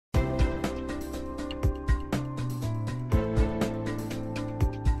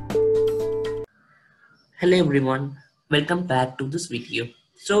Hello everyone, welcome back to this video.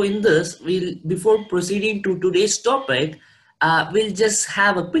 So in this, before proceeding to today's topic, we'll just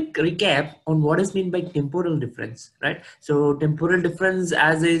have a quick recap on what is meant by temporal difference, right? So temporal difference,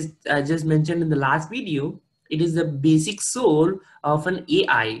 as is just mentioned in the last video, it is the basic soul of an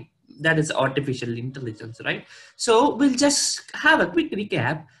AI, that is artificial intelligence, right? So we'll just have a quick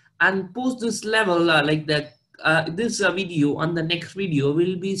recap and post this level this video. On the next video,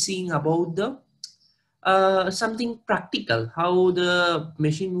 we'll be seeing about the something practical, how the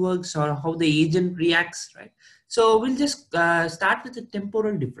machine works or how the agent reacts, right? So we'll just start with the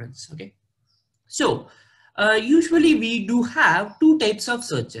temporal difference. Okay, so usually we do have two types of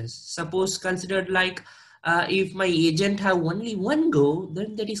searches. Suppose considered like if my agent have only one go,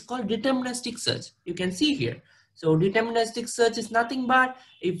 then that is called deterministic search. You can see here. So deterministic search is nothing but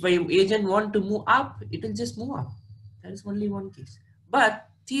if my agent want to move up, it will just move up. That is only one case. But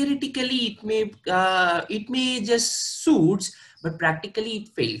theoretically, it may just suits, but practically it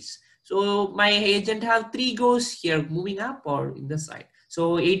fails. So my agent have three goes here, moving up or in the side.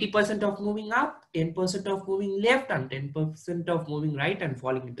 So 80% of moving up, 10% of moving left, and 10% of moving right and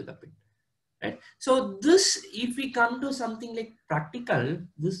falling into the pit. Right. So this, if we come to something like practical,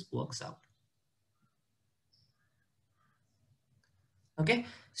 this works out. Okay.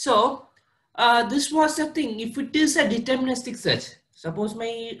 So this was the thing. If it is a deterministic search, suppose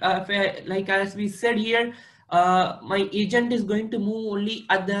my like as we said here, my agent is going to move only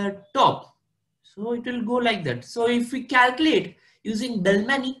at the top. So it will go like that. So if we calculate using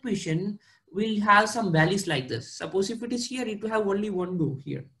Bellman equation, we'll have some values like this. Suppose if it is here, it will have only one go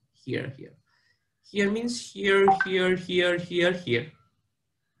here, here, here. Here means here, here, here, here, here.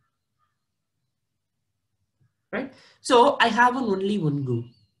 Right? So I have only one go.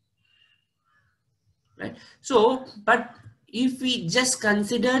 Right? So, but if we just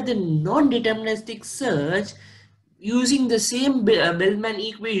consider the non-deterministic search, using the same Bellman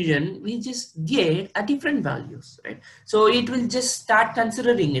equation, we just get a different values, right? So it will just start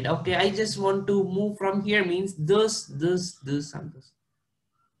considering it. Okay, I just want to move from here means this, and this.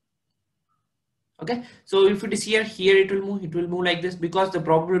 Okay, so if it is here, it will move like this, because the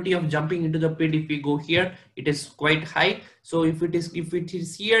probability of jumping into the pit if we go here, it is quite high. So if it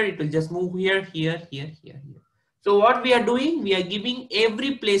is here, it will just move here, here, here, here, here. So what we are doing, we are giving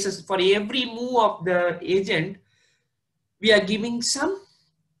every places for every move of the agent, we are giving some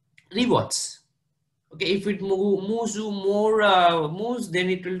rewards. Okay, if it moves to more moves, then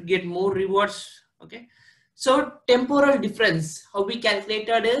it will get more rewards. Okay, so temporal difference, how we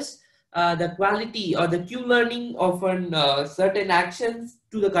calculated is the quality or the Q learning of an certain actions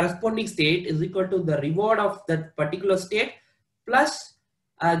to the corresponding state is equal to the reward of that particular state plus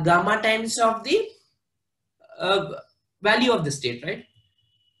gamma times of the value of the state, right?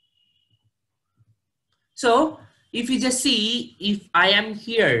 So if you just see, if I am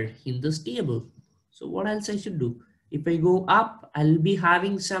here in this table, so what else I should do? If I go up, I'll be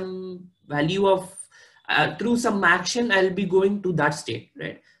having some value of, through some action, I'll be going to that state,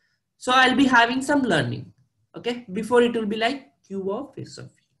 right? So I'll be having some learning, okay? Before it will be like Q of S of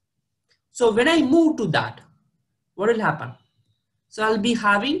V. So when I move to that, what will happen? So I'll be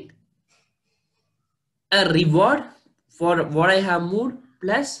having a reward for what I have moved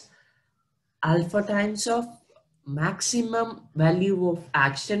plus alpha times of maximum value of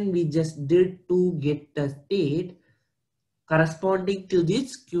action we just did to get the state corresponding to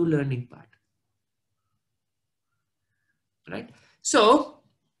this Q learning part, right? So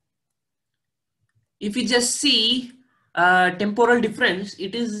if you just see temporal difference,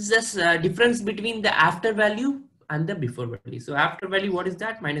 it is just difference between the after value and the before value. So after value, what is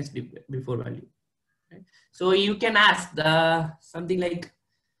that? Minus before value, right? So you can ask something like,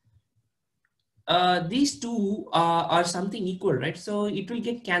 these two are something equal, right? So it will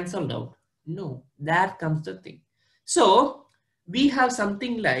get cancelled out. No, that comes the thing. So we have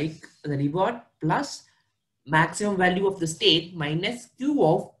something like the reward plus maximum value of the state minus Q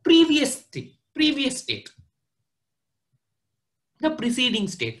of previous state, the preceding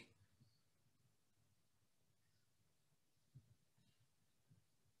state.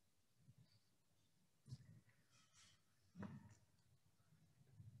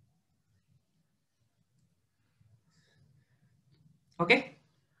 Okay.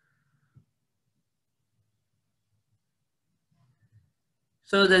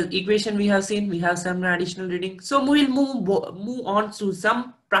 So the equation we have seen, we have some additional reading. So we will move on to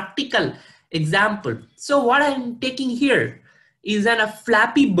some practical example. So what I'm taking here is a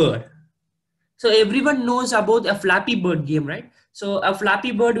Flappy Bird. So everyone knows about a Flappy Bird game, right? So a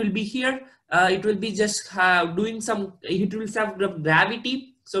Flappy Bird will be here. It will be just doing some, it will have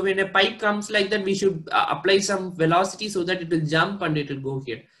gravity So when a pipe comes like that, we should apply some velocity so that it will jump and it will go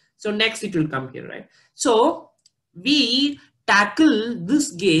here. So next it will come here, right? So we tackle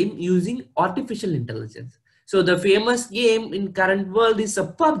this game using artificial intelligence. So the famous game in current world is a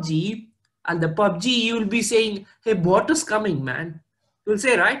PUBG, and the PUBG you will be saying, hey, bot is coming, man. You'll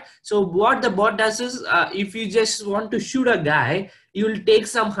say, right? So what the bot does is, if you just want to shoot a guy, you will take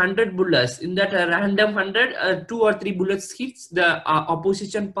some 100 bullets. In that random 100, 2 or 3 bullets hits the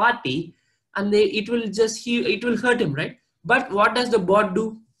opposition party, and it will just it will hurt him, right? But what does the bot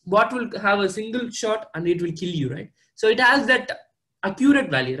do? Bot will have a single shot and it will kill you, right? So it has that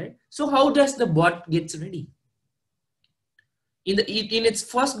accurate value, right? So how does the bot gets ready? In its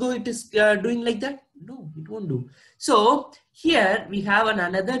first go, it is doing like that? No, it won't do. So here we have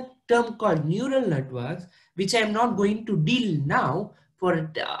another term called neural networks, which I'm not going to deal now.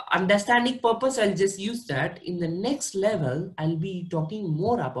 For understanding purpose, I'll just use that. In the next level, I'll be talking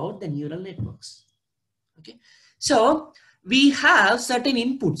more about the neural networks. Okay, so we have certain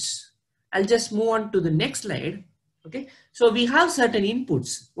inputs. I'll just move on to the next slide. Okay, so we have certain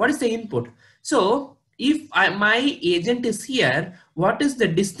inputs. What is the input? So if my agent is here, what is the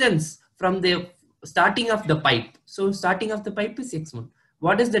distance from the starting of the pipe? So starting of the pipe is x1.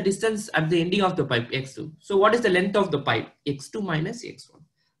 What is the distance at the ending of the pipe? X2. So what is the length of the pipe? X2 minus x1.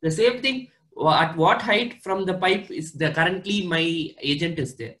 The same thing, at what height from the pipe is the currently my agent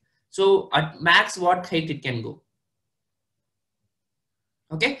is there. So at max what height it can go.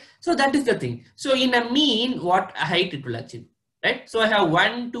 Okay, so that is the thing. So in a mean, what height it will achieve, right? So I have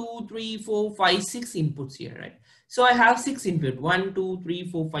 1, 2, 3, 4, 5, 6 inputs here, right? So I have 6 input, 1, 2,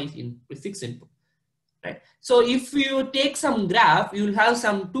 3, 4, 5, 6 input, right? So if you take some graph, you will have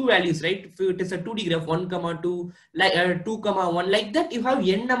some 2 values, right? If it is a 2D graph, 1, 2, like 2, 1, like that, you have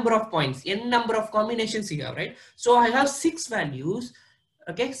n number of points, n number of combinations you have, right? So I have 6 values.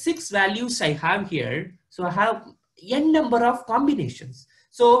 Okay, 6 values I have here. So I have n number of combinations.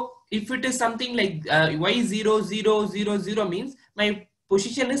 So if it is something like y0000 means my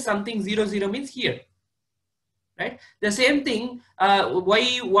position is something 00 means here, right? The same thing,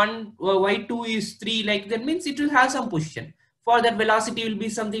 y1, y2 is 3, like that means it will have some position. For that velocity will be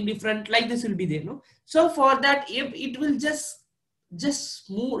something different, like this will be there, no? So for that, if it will just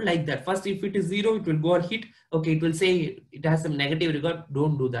move like that. First, if it is 0, it will go and hit. Okay, it will say it has some negative regard.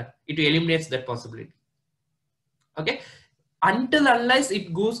 Don't do that. It eliminates that possibility. Okay, until unless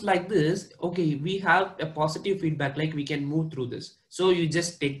it goes like this, okay, we have a positive feedback, like we can move through this. So you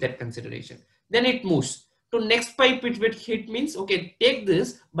just take that consideration. Then it moves to next pipe. It will hit means, okay, take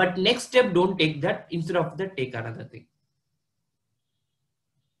this, but next step don't take that. Instead of that, take another thing.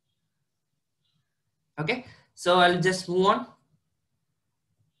 Okay, so I'll just move on.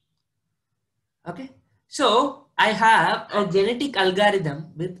 Okay, so I have a genetic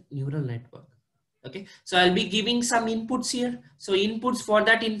algorithm with neural network. Okay, so I'll be giving some inputs here. So inputs, for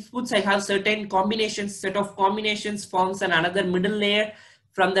that inputs, I have certain combinations, set of combinations forms and another middle layer.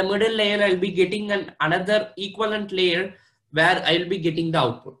 From the middle layer, I'll be getting another equivalent layer where I'll be getting the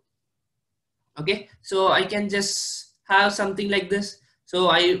output. Okay, so I can just have something like this. So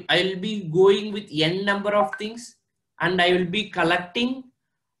I'll be going with n number of things, and I will be collecting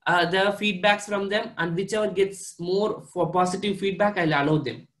the feedbacks from them, and whichever gets more for positive feedback, I'll allow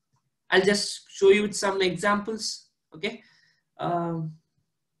them. I'll just show you with some examples. Okay.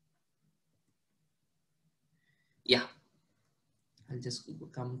 Yeah, I'll just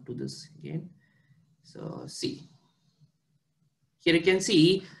come to this again. So see, here you can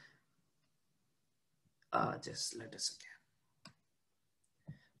see, just let us again.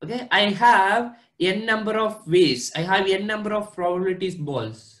 Okay, I have n number of ways. I have n number of probabilities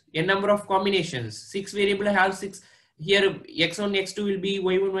balls, n number of combinations. 6 variable, I have 6. Here x1, x2 will be,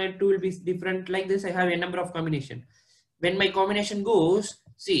 y1, y2 will be different. Like this, I have a number of combination. When my combination goes,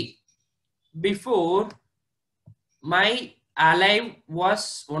 see, before my alive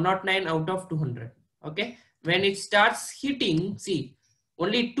was 109 out of 200. Okay, when it starts hitting, see,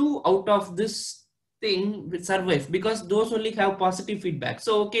 only 2 out of this thing will survive, because those only have positive feedback.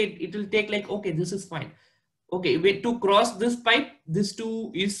 So okay, it will take like, okay, this is fine. Okay, wait, to cross this pipe, this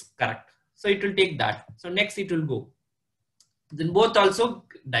 2 is correct. So it will take that. So next it will go. Then both also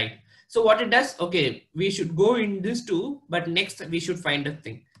died. So what it does, okay, we should go in this 2, but next we should find a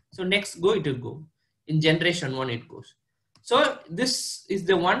thing. So next go, it will go. In generation 1 it goes. So this is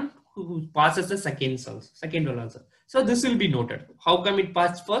the one who passes the second one also. So this will be noted. How come it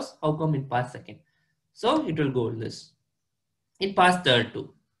passed first? How come it passed second? So it will go in this. It passed third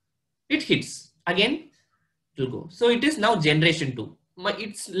too. It hits again. It will go. So it is now generation 2.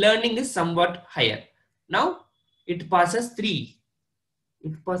 Its learning is somewhat higher. Now it passes 3.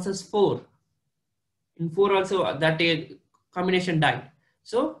 It passes 4. In 4 also that a combination died.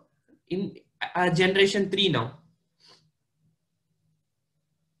 So in generation 3 now.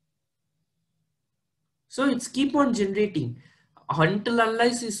 So it's keep on generating until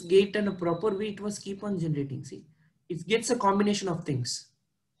unless is get in a proper way. It was keep on generating. See, it gets a combination of things.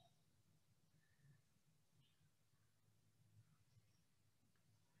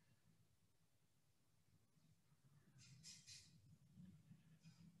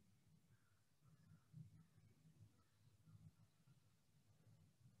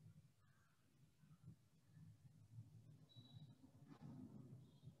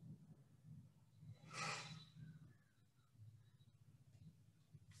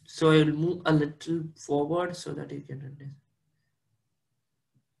 So I will move a little forward so that you can understand.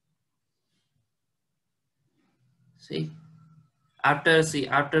 See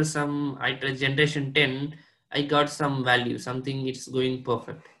after some after generation 10, I got some value, something it's going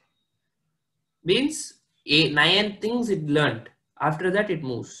perfect. Means 9 things it learned. After that it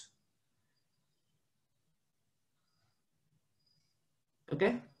moves.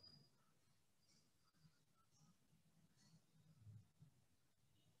 Okay.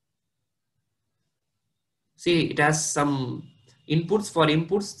 See, it has some inputs. For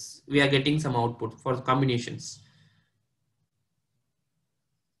inputs, we are getting some output for combinations.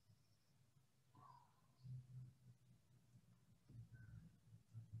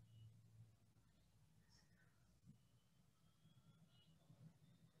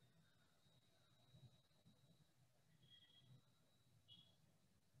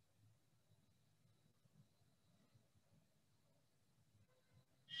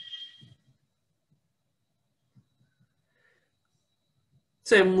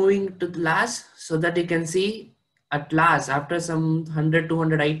 So I'm moving to the last so that you can see at last after some 100,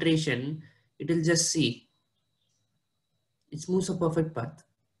 200 iteration, it will just see it moves a perfect path,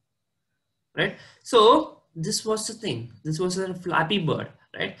 right? So this was the thing. This was a Flappy Bird,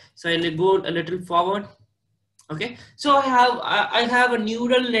 right? So I'll go a little forward. Okay, so I have a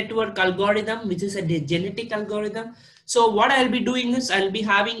neural network algorithm, which is a genetic algorithm. So what I'll be doing is I'll be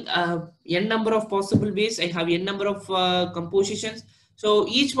having n number of possible ways. I have n number of compositions. So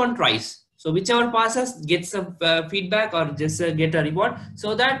each one tries. So whichever passes gets a feedback or just get a reward.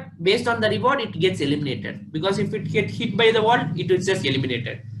 So that based on the reward, it gets eliminated. Because if it get hit by the wall, it is just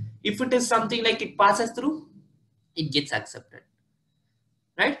eliminated. If it is something like it passes through, it gets accepted,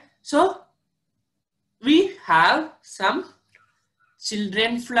 right? So we have some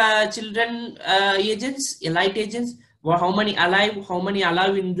children agents, elite agents. How many alive, how many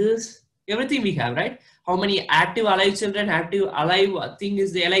alive in this, everything we have, right? How many active alive children, active alive thing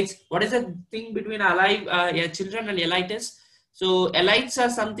is the elites. What is the thing between alive yeah, children and elites? So elites are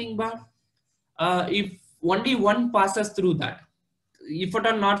something, but if only one passes through that, if it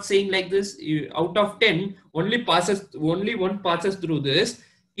are not saying like this, out of 10 only one passes through this,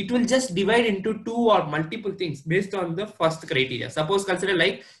 it will just divide into 2 or multiple things based on the first criteria. Suppose consider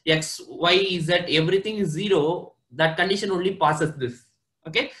like x y z, everything is 0, that condition only passes this.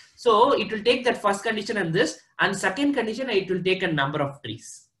 Okay, so it will take that first condition and this, and second condition it will take a number of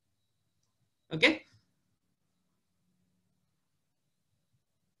trees. Okay,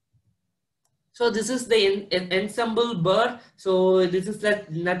 so this is the ensemble bird. So this is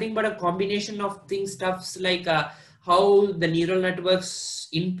that nothing but a combination of things, stuffs like how the neural networks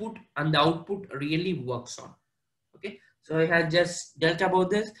input and the output really works on. Okay, so I have just dealt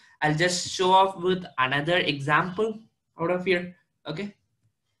about this. I'll just show off with another example out of here. Okay,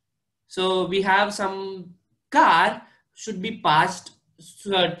 so we have some car should be passed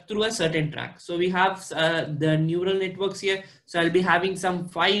through a certain track. So we have the neural networks here. So I'll be having some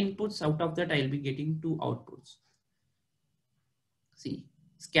 5 inputs. Out of that, I'll be getting 2 outputs. See,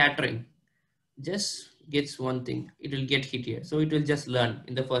 scattering just gets one thing. It will get hit here. So it will just learn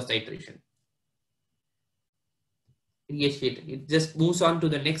in the first iteration. It gets hit. It just moves on to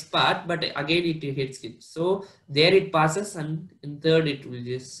the next part, but again it hits it. So there it passes, and in third it will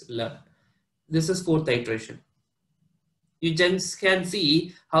just learn. This is fourth iteration. You just can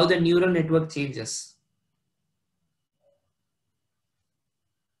see how the neural network changes.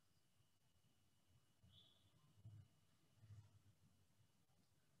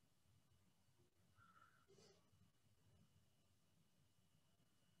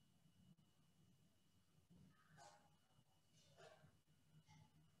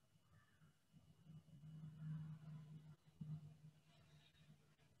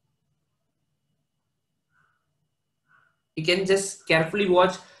 You can just carefully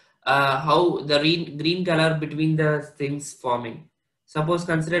watch how the green color between the things forming. Suppose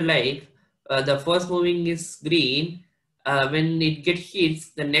consider like the first moving is green, when it get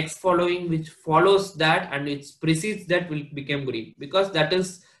hits, the next following which follows that and it precedes that will become green, because that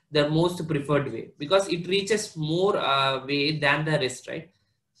is the most preferred way, because it reaches more way than the rest, right?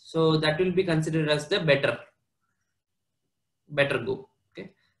 So that will be considered as the better go.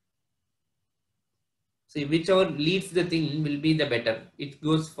 Okay, see whichever leads the thing will be the better, it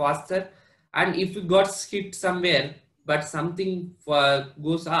goes faster. And if you got hit somewhere but something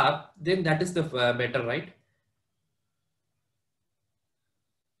goes up, then that is the better, right?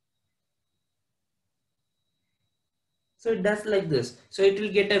 So it does like this. So it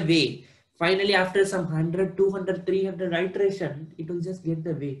will get a way. Finally, after some 100, 200, 300 iteration, it will just get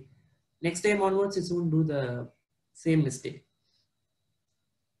the way. Next time onwards, it won't do the same mistake.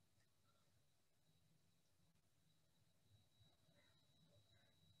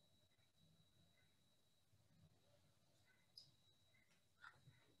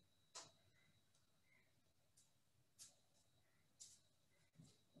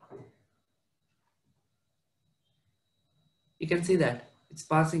 You can see that it's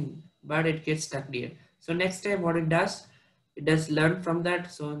passing, but it gets stuck here. So next time what it does learn from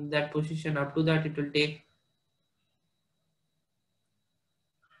that. So in that position up to that, it will take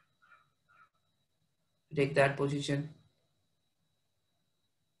that position.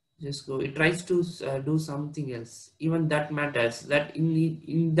 Just go. It tries to do something else. Even that matters. That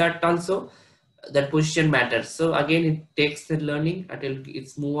in that also, that position matters. So again, it takes the learning until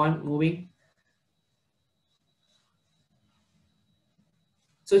it's moving.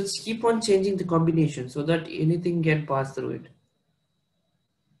 So it's keep on changing the combination so that anything can pass through it.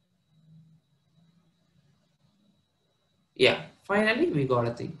 Yeah, finally we got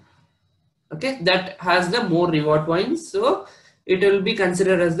a thing. Okay, that has the more reward points, so it will be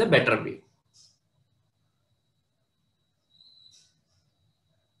considered as the better way.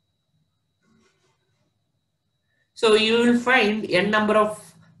 So you will find n number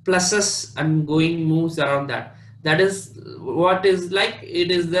of pluses and going moves around that. That is what is like, it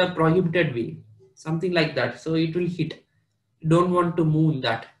is the prohibited way, something like that. So it will hit. Don't want to move in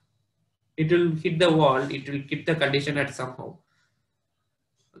that. It will hit the wall. It will hit the condition at somehow.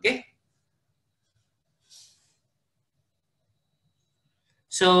 Okay.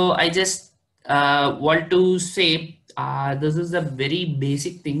 So I just want to say this is the very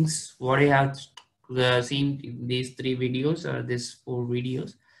basic things what I have seen in these three videos or these four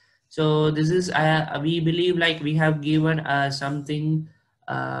videos. So this is we believe like we have given something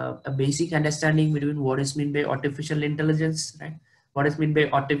a basic understanding between what is meant by artificial intelligence, right? What is meant by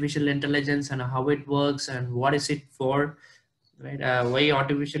artificial intelligence and how it works and what is it for, right? Why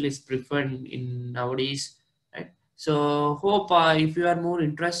artificial is preferred in nowadays, right? So hope if you are more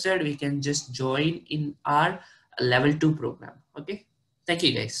interested, we can just join in our level 2 program. Okay, thank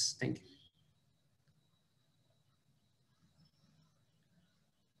you guys, thank you.